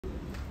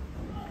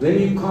when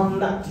you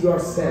conduct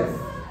yourself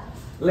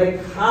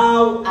like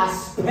how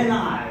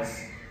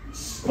Aspenaz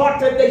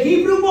spotted the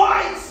Hebrew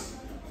boys,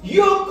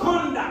 your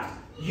conduct,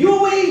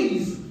 your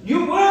ways,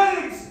 your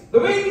words, the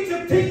way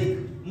that you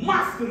think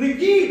must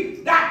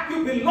reveal that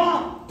you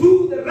belong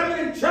to the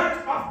remnant church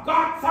of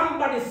God.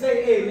 Somebody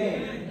say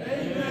amen.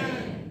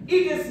 Amen.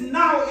 It is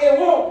now a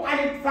war,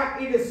 and in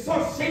fact it is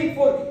so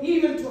shameful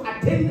even to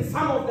attend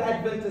some of the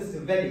Adventist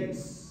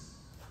weddings.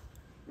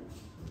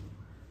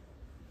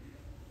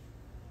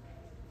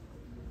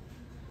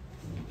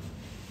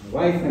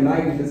 My wife and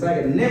I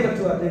decided never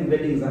to attend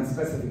weddings and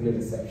specifically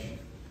reception.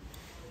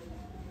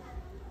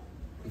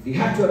 If we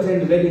had to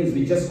attend weddings,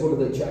 we just go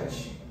to the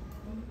church,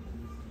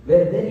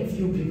 where very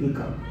few people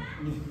come.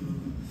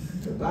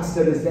 The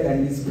pastor is there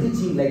and he's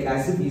preaching like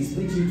as if he's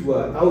preaching to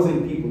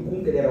 1,000 people.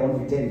 Whom there are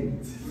only 10,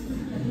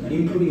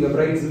 including the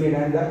bridesmaid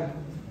and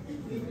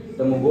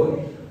the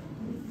Mogol.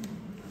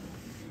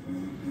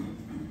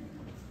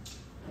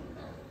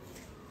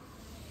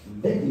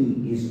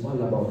 Wedding is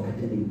all about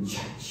attending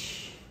church.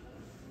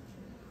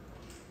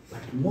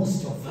 But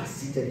most of us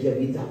sit here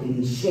without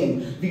any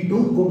shame. We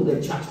don't go to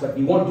the church, but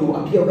we want to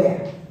appear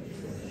where?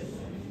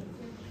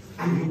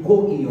 And you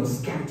go in your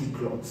scanty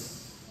clothes.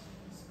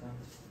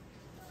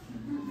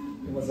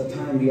 There was a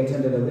time we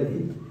attended a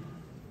wedding.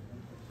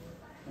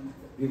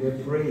 We were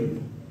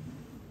praying.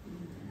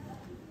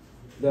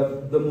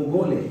 The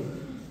Mugole,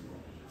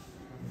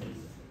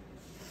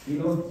 you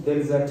know, there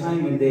is a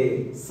time when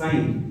they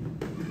sign,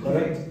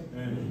 correct?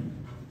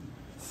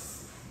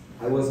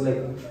 I was like,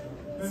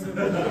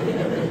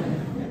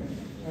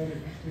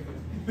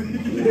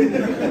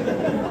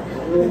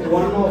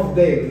 one of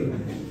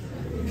them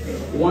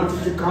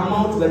wanted to come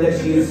out whether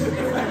she is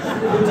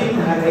putting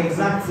her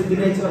exact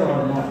signature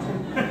or not.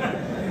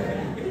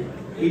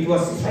 It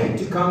was trying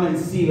to come and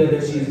see whether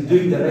she is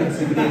doing the right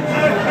signature.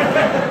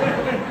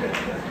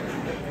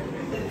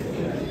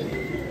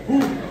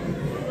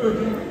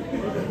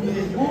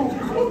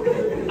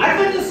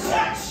 Adventist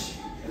church.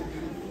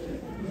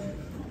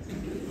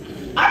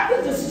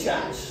 Adventist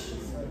church.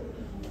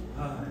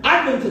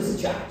 Adventist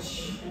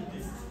church.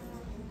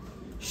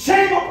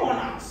 Shame upon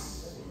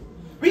us.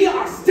 We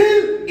are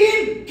still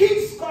in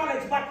King's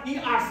College, but we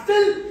are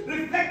still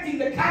reflecting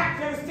the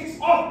characteristics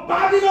of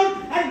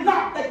Babylon and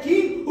not the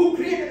King who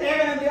created the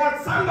heaven and the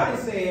earth. Somebody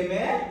say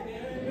amen.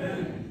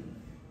 Amen.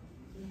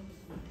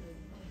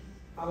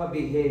 Our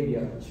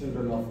behavior,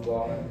 children of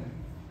God,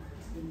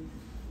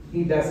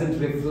 it doesn't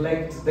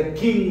reflect the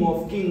King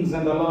of Kings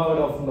and the Lord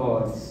of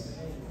Lords.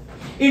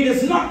 It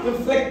is not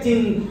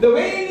reflecting the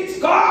way in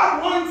which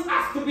God wants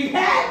us to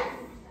behave.